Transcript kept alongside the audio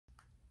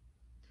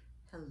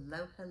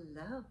Hello,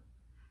 hello.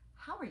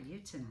 How are you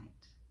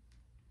tonight?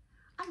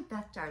 I'm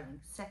Beth, darling,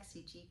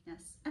 sexy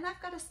genius, and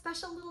I've got a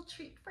special little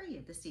treat for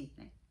you this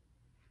evening.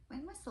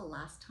 When was the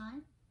last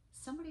time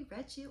somebody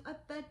read you a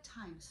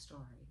bedtime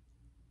story?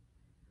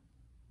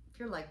 If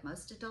you're like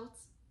most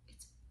adults,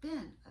 it's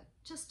been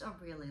just a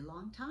really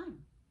long time.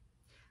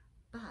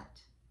 But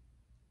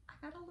I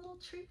got a little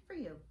treat for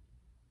you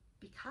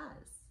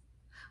because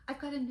I've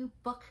got a new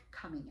book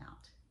coming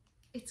out.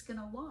 It's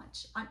gonna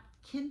launch on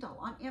Kindle,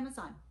 on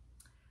Amazon,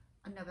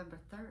 on November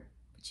 3rd,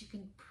 but you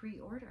can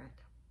pre-order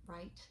it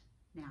right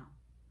now.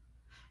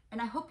 And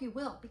I hope you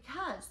will,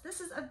 because this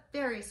is a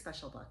very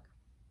special book.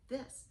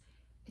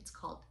 It's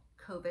called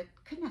COVID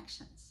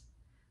Connections,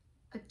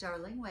 a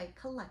Darling Way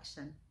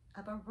collection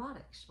of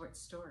erotic short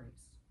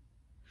stories.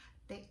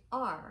 They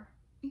are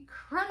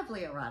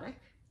incredibly erotic,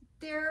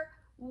 they're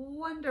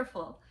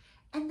wonderful,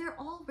 and they're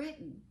all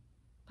written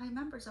by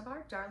members of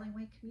our Darling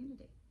Way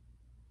community.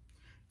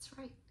 That's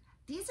right,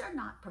 these are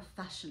not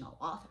professional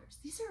authors.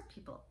 These are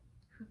people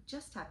who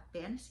just have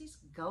fantasies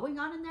going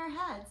on in their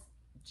heads,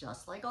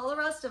 just like all the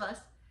rest of us,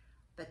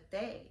 but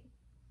they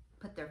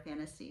put their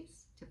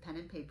fantasies to pen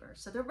and paper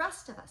so the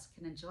rest of us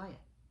can enjoy it.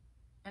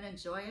 And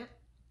enjoy it,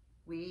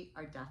 we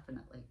are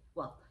definitely,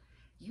 well,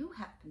 you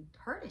haven't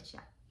heard it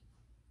yet.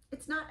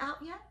 It's not out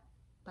yet,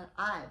 but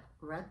I've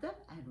read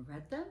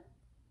them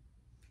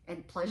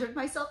and pleasured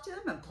myself to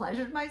them and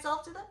pleasured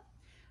myself to them.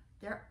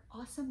 They're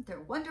awesome,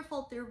 they're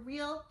wonderful, they're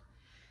real,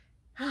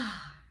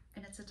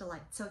 and it's a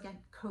delight. So again,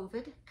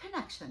 COVID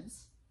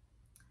Connections,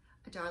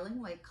 a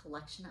Darling Way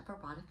collection of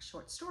erotic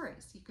short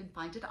stories. You can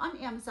find it on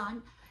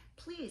Amazon.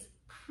 Please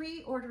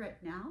pre-order it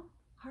now.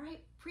 All right,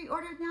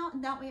 pre-order it now,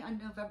 and that way on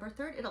November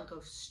 3rd, it'll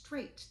go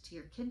straight to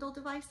your Kindle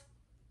device,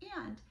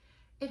 and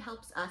it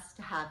helps us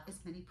to have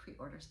as many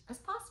pre-orders as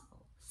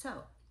possible.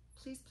 So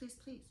please, please,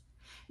 please.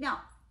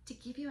 Now, to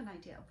give you an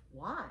idea of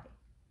why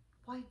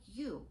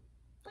you,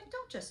 like,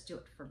 don't just do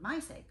it for my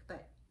sake,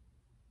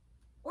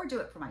 or do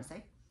it for my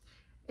sake.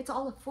 It's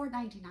all of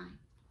 $4.99.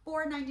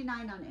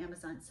 $4.99 on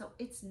Amazon. So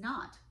it's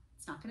not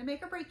gonna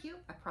make or break you,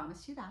 I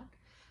promise you that.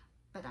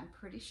 But I'm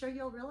pretty sure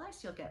you'll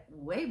realize you'll get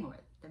way more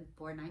than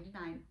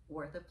 $4.99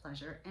 worth of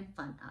pleasure and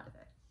fun out of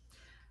it.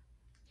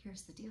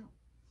 Here's the deal.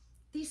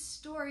 These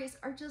stories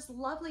are just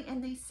lovely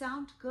and they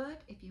sound good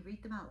if you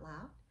read them out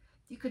loud.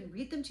 You can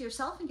read them to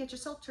yourself and get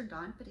yourself turned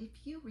on, but if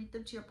you read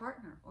them to your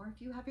partner, or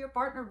if you have your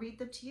partner read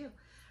them to you,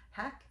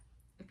 heck,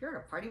 if you're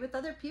at a party with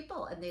other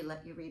people and they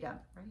let you read them,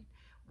 right?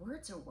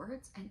 Words are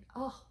words, and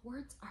oh,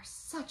 words are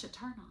such a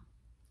turn on.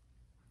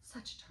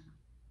 Such a turn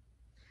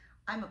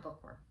on. I'm a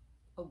bookworm,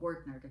 a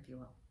word nerd, if you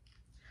will.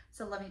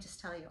 So let me just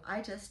tell you,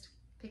 I just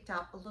picked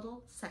out a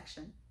little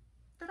section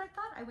that I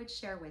thought I would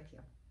share with you.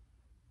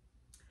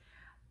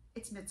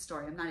 It's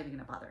mid-story. I'm not even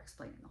going to bother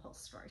explaining the whole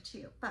story to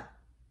you, but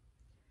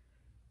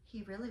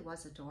he really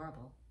was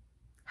adorable.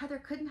 Heather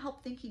couldn't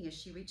help thinking as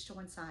she reached to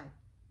one side.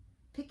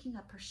 Picking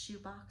up her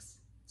shoebox,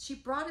 she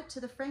brought it to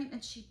the frame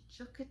and she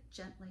shook it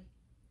gently,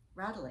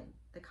 rattling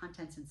the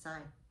contents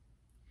inside.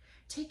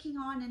 Taking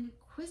on an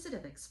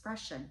inquisitive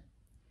expression,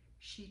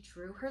 she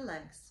drew her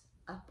legs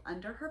up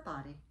under her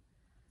body,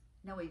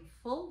 knowing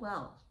full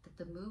well that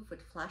the move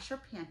would flash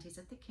her panties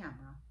at the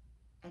camera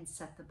and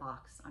set the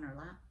box on her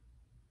lap.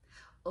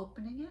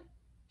 Opening it,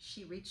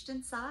 she reached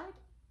inside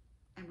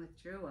and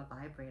withdrew a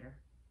vibrator.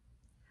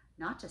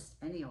 Not just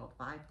any old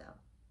vibe though.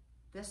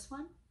 This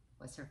one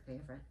was her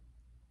favorite.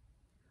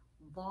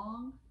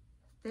 Long,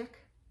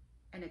 thick,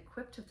 and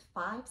equipped with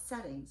 5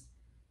 settings,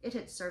 it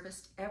had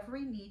serviced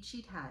every need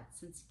she'd had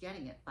since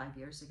getting it 5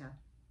 years ago.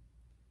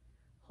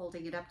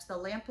 Holding it up to the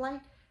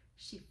lamplight,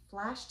 she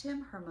flashed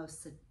him her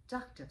most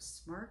seductive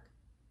smirk,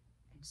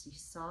 and she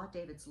saw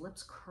David's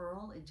lips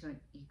curl into an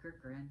eager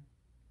grin.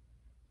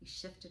 He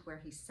shifted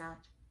where he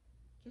sat,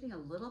 getting a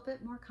little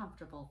bit more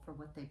comfortable for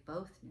what they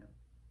both knew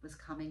was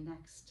coming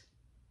next.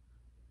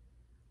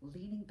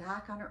 Leaning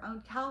back on her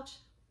own couch,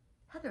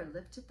 Heather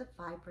lifted the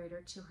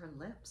vibrator to her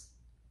lips.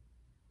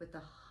 With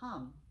a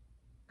hum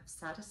of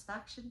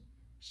satisfaction,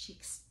 she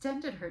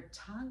extended her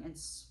tongue and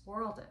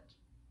swirled it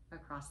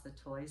across the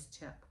toy's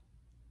tip.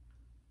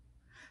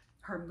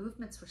 Her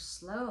movements were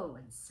slow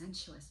and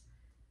sensuous,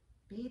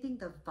 bathing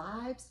the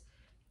vibes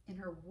in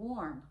her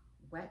warm,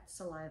 wet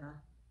saliva.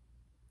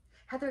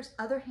 Heather's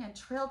other hand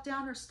trailed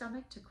down her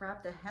stomach to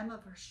grab the hem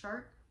of her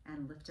shirt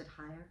and lift it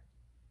higher,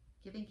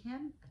 giving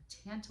him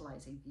a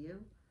tantalizing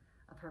view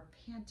of her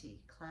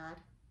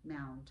panty-clad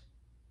mound.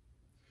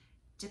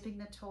 Dipping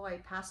the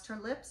toy past her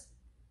lips,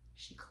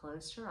 she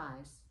closed her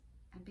eyes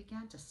and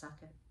began to suck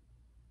it.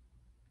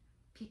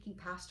 Peeking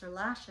past her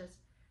lashes,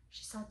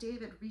 she saw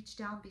David reach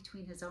down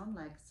between his own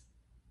legs.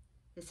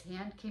 His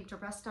hand came to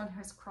rest on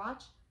his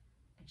crotch,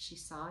 and she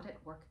saw it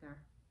at work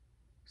there,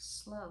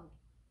 slow,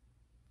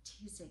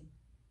 teasing,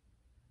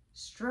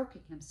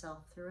 stroking himself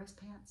through his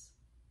pants.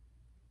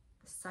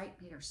 The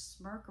sight made her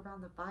smirk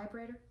around the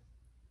vibrator,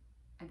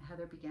 and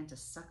Heather began to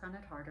suck on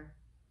it harder,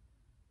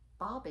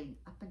 bobbing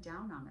up and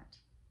down on it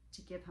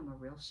to give him a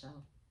real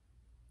show.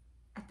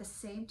 At the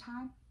same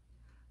time,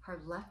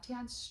 Her left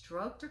hand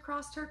stroked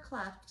across her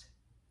cleft,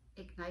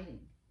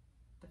 igniting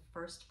the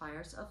first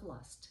fires of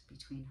lust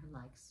between her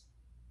legs.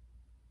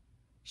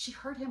 She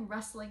heard him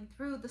wrestling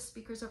through the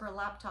speakers of her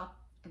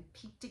laptop and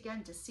peeked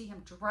again to see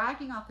him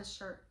dragging off his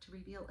shirt to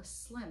reveal a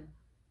slim,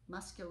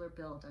 muscular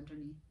build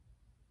underneath.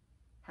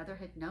 Heather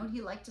had known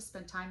he liked to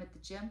spend time at the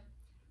gym,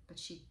 but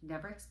she'd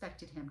never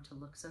expected him to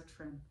look so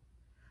trim.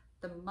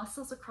 The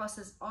muscles across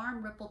his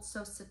arm rippled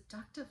so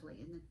seductively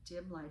in the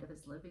dim light of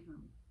his living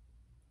room.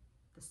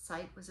 The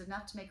sight was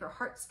enough to make her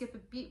heart skip a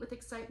beat with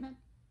excitement,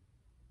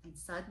 and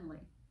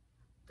suddenly,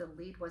 the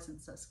lead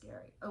wasn't so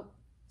scary.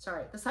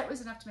 The sight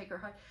was enough to make her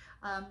heart,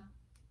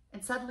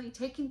 and suddenly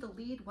taking the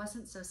lead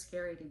wasn't so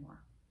scary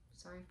anymore.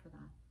 Sorry for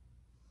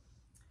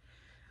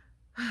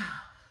that.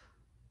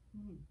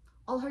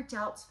 All her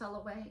doubts fell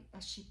away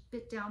as she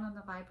bit down on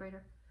the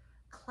vibrator,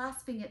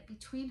 clasping it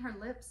between her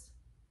lips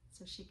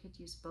so she could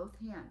use both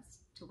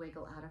hands to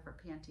wiggle out of her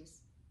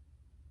panties.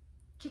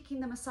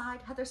 Kicking them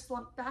aside, Heather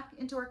slumped back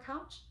into her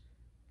couch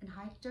and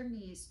hiked her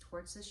knees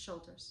towards his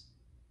shoulders,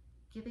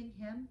 giving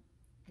him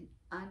an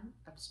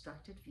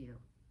unobstructed view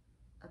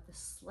of the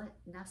slit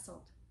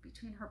nestled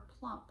between her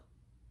plump,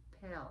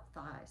 pale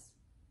thighs.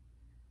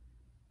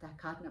 That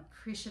got an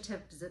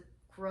appreciative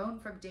groan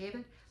from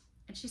David,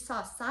 and she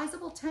saw a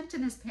sizable tent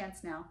in his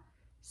pants now,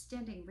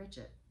 standing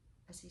rigid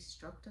as he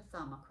stroked a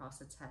thumb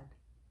across its head.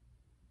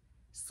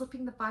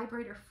 Slipping the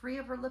vibrator free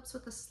of her lips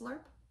with a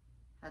slurp,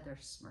 Heather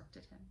smirked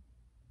at him.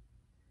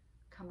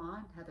 "Come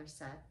on," Heather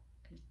said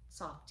in a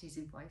soft,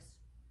 teasing voice.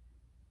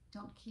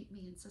 "Don't keep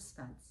me in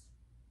suspense.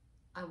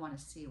 I want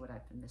to see what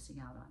I've been missing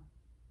out on."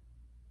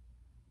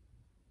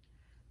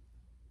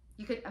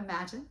 You could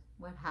imagine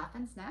what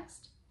happens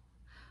next,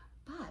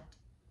 but,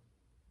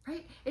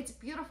 right? It's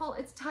beautiful,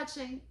 it's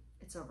touching,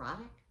 it's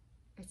erotic,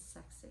 it's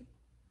sexy,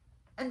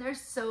 and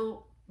there's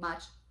so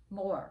much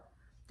more.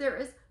 There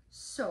is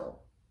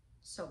so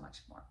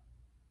much more.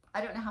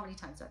 I don't know how many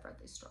times I've read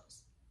these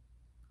stories.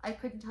 I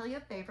couldn't tell you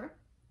a favorite.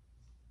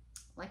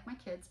 Like my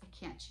kids, I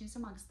can't choose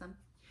amongst them,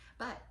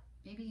 but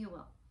maybe you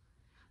will.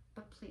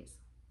 But please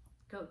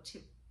go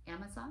to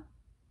Amazon.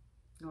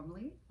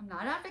 Normally, I'm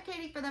not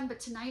advocating for them, but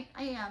tonight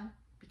I am,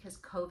 because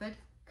COVID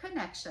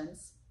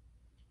Connections,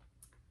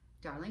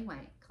 Darling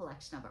Way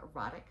collection of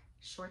erotic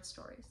short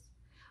stories.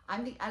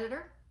 I'm the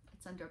editor.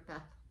 It's under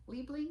Beth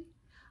Liebling.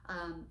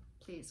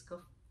 Please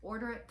go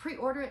order it,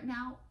 pre-order it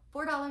now.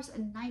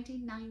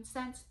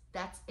 $4.99.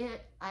 That's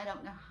it. I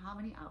don't know how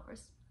many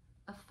hours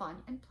of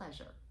fun and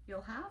pleasure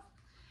you'll have.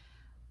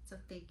 So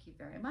thank you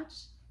very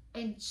much.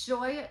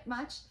 Enjoy it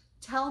much.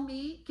 Tell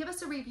me, give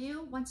us a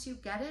review once you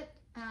get it.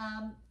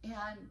 And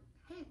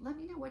hey, let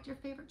me know what your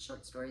favorite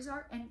short stories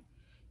are. And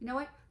you know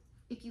what?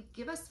 If you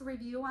give us a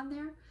review on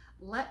there,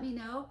 let me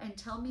know and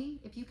tell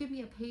me. If you give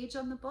me a page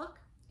on the book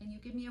and you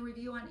give me a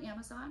review on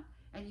Amazon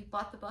and you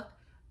bought the book,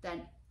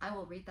 then I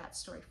will read that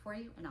story for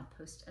you and I'll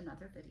post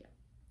another video.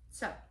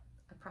 So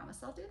I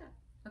promise I'll do that.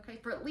 Okay,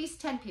 for at least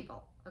 10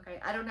 people. Okay,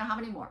 I don't know how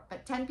many more,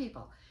 but 10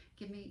 people.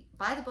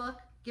 Buy the book,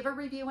 give a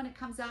review when it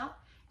comes out,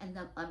 and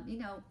then let me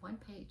know one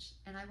page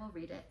and I will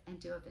read it and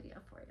do a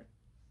video for you.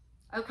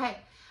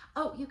 Okay.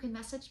 Oh, you can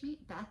message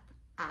me,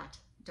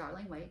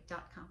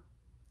 beth@darlingway.com.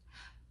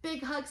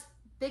 Big hugs,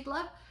 big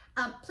love.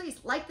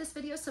 Please like this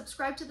video,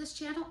 subscribe to this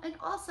channel, and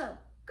also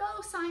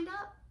go sign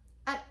up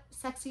at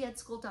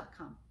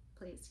sexyedschool.com.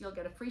 Please, you'll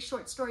get a free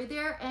short story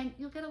there, and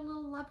you'll get a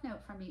little love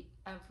note from me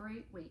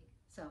every week.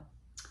 So,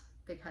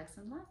 big hugs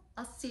and love.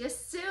 I'll see you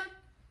soon.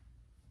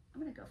 I'm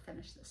gonna go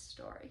finish this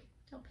story.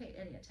 Don't pay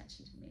any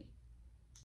attention to me.